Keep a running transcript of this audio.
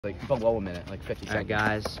Like below a minute, like 50 seconds. Alright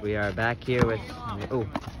guys, we are back here with, oh,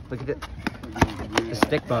 look at the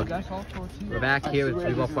stick bug. We're back here with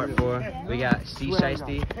Blue Ball Part 4. We got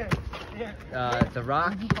csheisty. The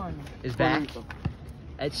Rock is back.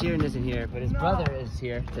 Ed Sheeran isn't here, but his brother is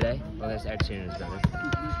here today. Well, there's Ed Sheeran and his brother.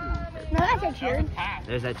 No, that's Ed Sheeran.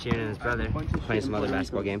 There's Ed Sheeran and his brother playing some other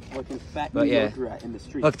basketball game. But yeah,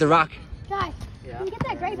 look, The Rock. Guys, can you get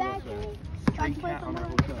that gray bag? Try to play for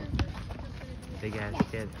Big ass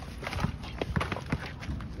kid.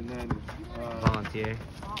 And then, Volunteer.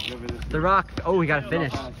 The Rock. Oh, we gotta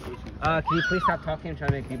finish. Can you please stop talking? I'm trying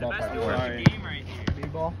to make B-ball part 4. Sorry.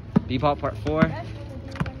 B-ball? B-ball part 4.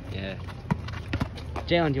 Yeah.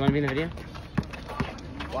 Jalen, do you want to be in the video?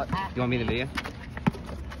 What? You want to be in the video?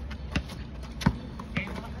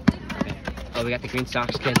 Okay. Oh, we got the Green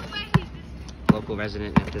Sox kid. Local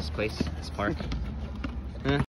resident at this place, this park.